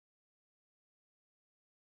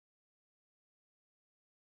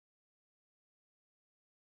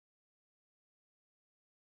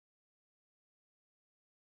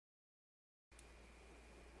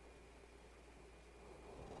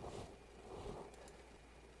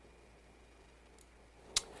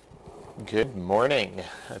Good morning.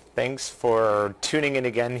 Thanks for tuning in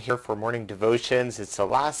again here for morning devotions. It's the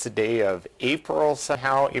last day of April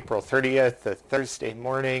somehow, April 30th, a Thursday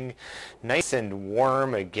morning. Nice and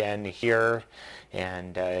warm again here.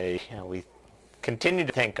 And we continue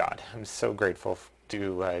to thank God. I'm so grateful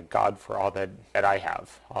to God for all that I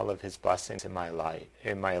have, all of his blessings in my life.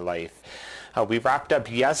 We wrapped up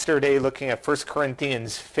yesterday looking at 1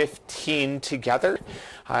 Corinthians 15 together.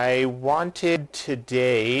 I wanted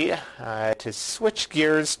today to switch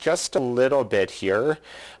gears just a little bit here.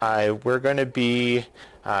 We're going to be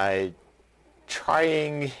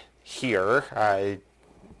trying here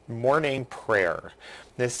morning prayer.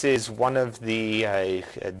 This is one of the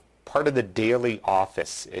part of the daily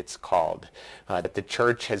office, it's called, that the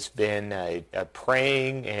church has been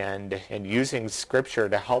praying and using Scripture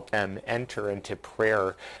to help them enter into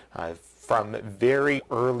prayer from very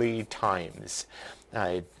early times.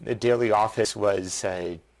 The daily office was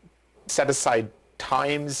set aside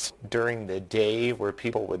times during the day where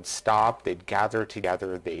people would stop, they'd gather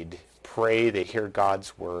together, they'd pray, they'd hear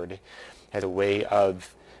God's word as a way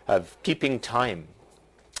of keeping time.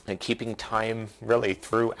 And keeping time really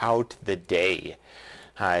throughout the day.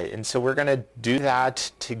 And so we're going to do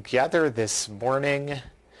that together this morning.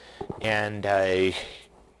 And we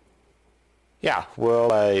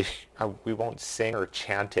won't sing or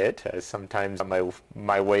chant it. Sometimes on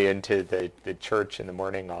my way into the church in the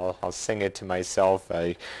morning, I'll sing it to myself.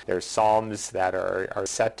 There's psalms that are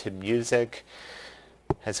set to music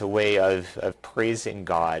as a way of praising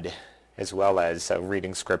God, as well as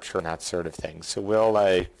reading Scripture and that sort of thing. So we'll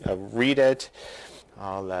read it.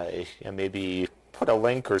 I'll maybe put a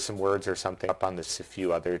link or some words or something up on this a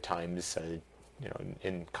few other times,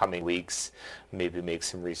 in coming weeks. Maybe make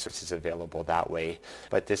some resources available that way.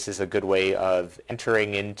 But this is a good way of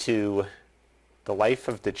entering into the life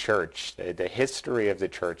of the church, the history of the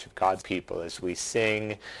church, of God's people, as we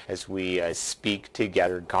sing, as we speak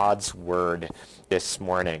together God's word this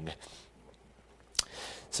morning.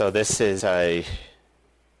 So this is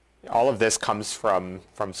all of this comes from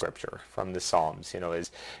Scripture, from the Psalms.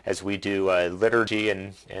 As we do liturgy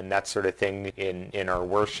and that sort of thing in our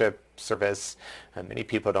worship service, many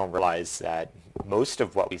people don't realize that most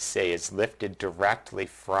of what we say is lifted directly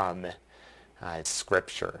from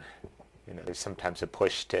Scripture. There's sometimes a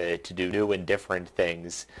push to do new and different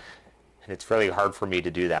things, and it's really hard for me to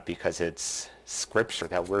do that because it's Scripture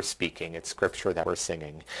that we're speaking. It's Scripture that we're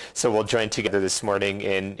singing. So we'll join together this morning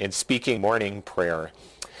in speaking morning prayer.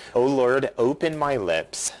 O Lord, open my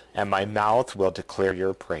lips, and my mouth will declare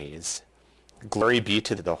your praise. Glory be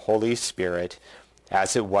to the Holy Spirit,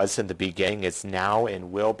 as it was in the beginning, is now,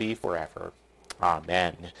 and will be forever.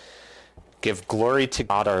 Amen. Give glory to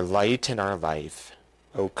God, our light and our life.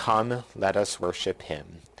 O come, let us worship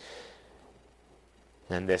him.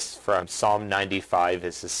 And this from Psalm 95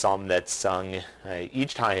 is a psalm that's sung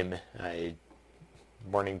each time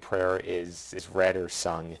morning prayer is read or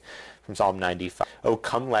sung. From Psalm 95. O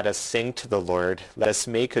come, let us sing to the Lord. Let us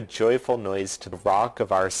make a joyful noise to the rock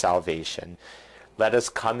of our salvation. Let us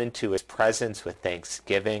come into his presence with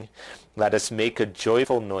thanksgiving. Let us make a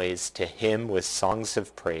joyful noise to him with songs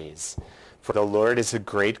of praise. For the Lord is a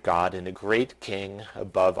great God and a great King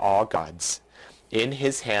above all gods. In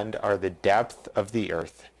his hand are the depth of the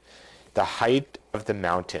earth. The height of the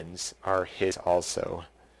mountains are his also.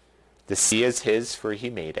 The sea is his, for he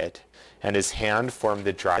made it, and his hand formed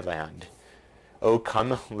the dry land. O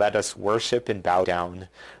come, let us worship and bow down.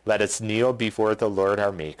 Let us kneel before the Lord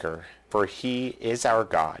our Maker. For he is our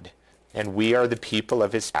God, and we are the people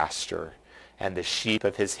of his pasture, and the sheep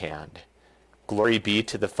of his hand. Glory be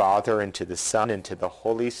to the Father, and to the Son, and to the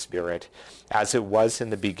Holy Spirit, as it was in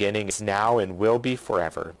the beginning, is now, and will be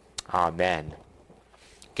forever. Amen.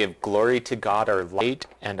 Give glory to God, our light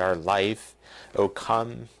and our life. O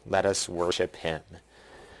come, let us worship him.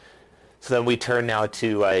 So then we turn now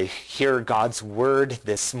to hear God's word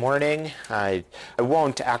this morning. I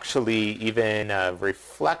won't actually even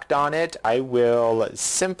reflect on it. I will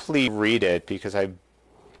simply read it because I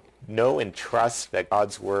know and trust that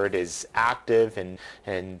God's word is active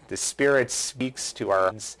and the Spirit speaks to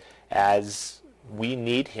our hearts as we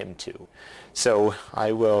need him to. So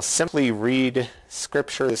I will simply read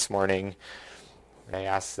Scripture this morning. I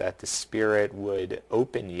ask that the Spirit would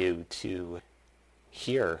open you to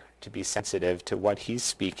hear, to be sensitive to what he's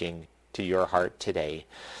speaking to your heart today.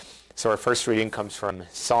 So our first reading comes from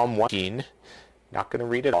Psalm 1. Not going to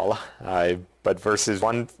read it all, but verses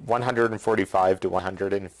 145 to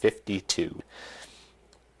 152.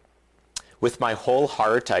 With my whole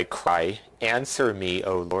heart I cry, answer me,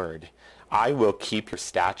 O Lord. I will keep your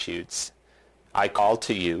statutes. I call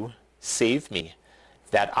to you, save me.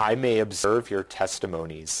 that I may observe your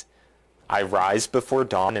testimonies. I rise before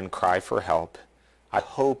dawn and cry for help. I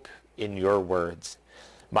hope in your words.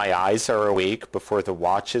 My eyes are awake before the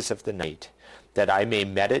watches of the night, that I may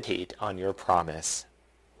meditate on your promise.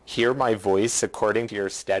 Hear my voice according to your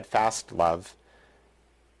steadfast love.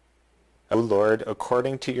 O Lord,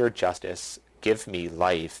 according to your justice, give me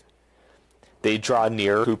life. They draw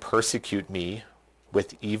near who persecute me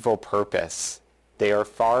with evil purpose. They are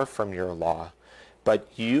far from your law, but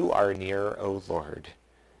you are near, O Lord,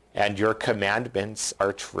 and your commandments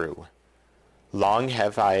are true. Long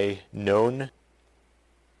have I known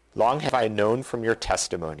from your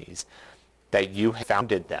testimonies that you have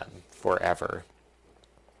founded them forever.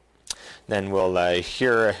 Then we'll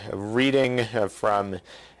hear a reading from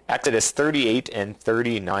Exodus 38 and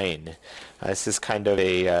 39. This is kind of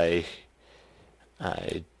a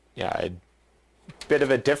bit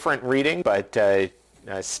of a different reading, but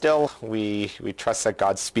still we trust that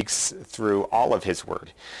God speaks through all of his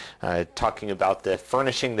word, talking about the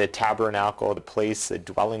furnishing the tabernacle, the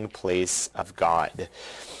dwelling place of God.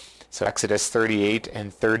 So Exodus 38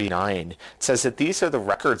 and 39 says that these are the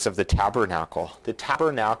records of the tabernacle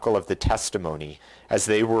of the testimony, as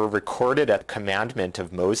they were recorded at the commandment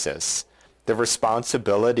of Moses, the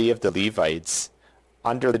responsibility of the Levites,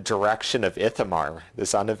 under the direction of Ithamar, the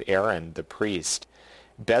son of Aaron, the priest.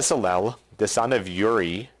 Bezalel, the son of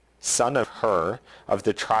Uri, son of Hur, of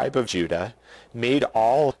the tribe of Judah, made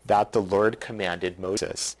all that the Lord commanded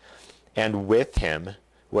Moses. And with him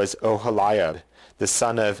was Oholiab, the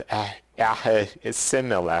son of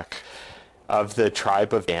Ahimelech, of the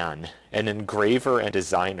tribe of Dan, an engraver and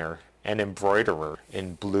designer, an embroiderer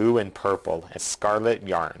in blue and purple and scarlet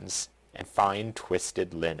yarns, and fine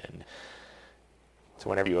twisted linen. So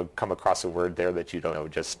whenever you come across a word there that you don't know,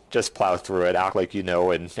 just plow through it, act like you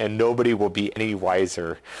know, and nobody will be any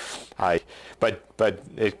wiser. But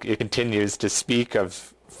it continues to speak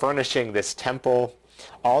of furnishing this temple,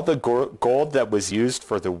 all the gold that was used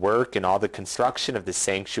for the work and all the construction of the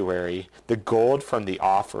sanctuary, the gold from the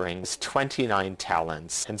offerings, 29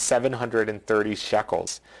 talents and 730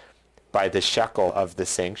 shekels by the shekel of the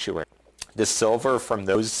sanctuary. The silver from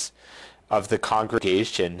those of the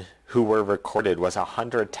congregation who were recorded was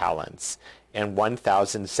 100 talents and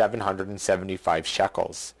 1,775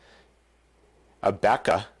 shekels. A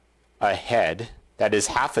bekah, a head, that is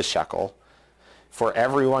half a shekel, for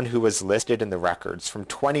everyone who was listed in the records from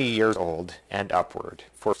 20 years old and upward,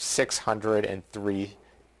 for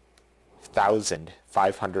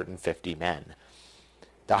 603,550 men.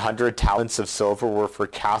 The 100 talents of silver were for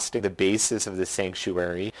casting the bases of the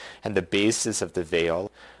sanctuary and the bases of the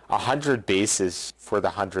veil, 100 bases for the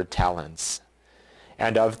 100 talents.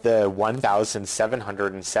 And of the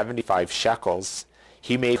 1,775 shekels,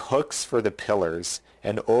 he made hooks for the pillars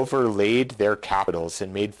and overlaid their capitals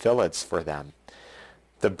and made fillets for them.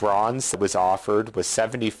 The bronze that was offered was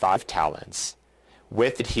 75 talents.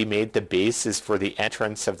 With it he made the bases for the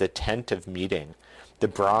entrance of the tent of meeting, the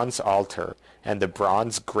bronze altar, and the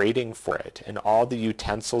bronze grating for it, and all the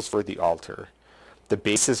utensils for the altar, the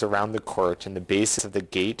bases around the court, and the bases of the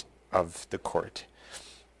gate of the court.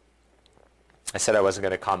 I said I wasn't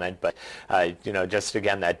going to comment, but just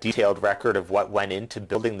again, that detailed record of what went into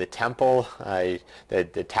building the temple,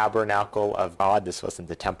 the tabernacle of God. This wasn't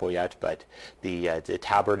the temple yet, but the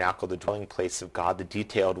tabernacle, the dwelling place of God, the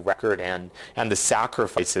detailed record, and the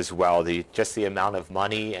sacrifice as well, just the amount of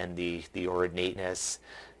money and the ornateness,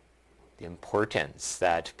 the importance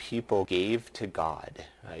that people gave to God,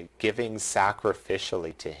 giving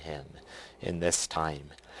sacrificially to him in this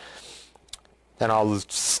time. Then I'll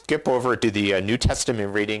skip over to the New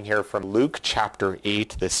Testament reading here from Luke chapter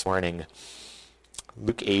 8 this morning.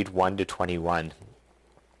 Luke 8, 1-21.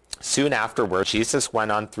 Soon afterward, Jesus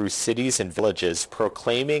went on through cities and villages,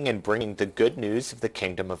 proclaiming and bringing the good news of the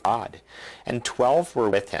kingdom of God. And 12 were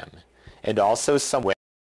with him, and also some women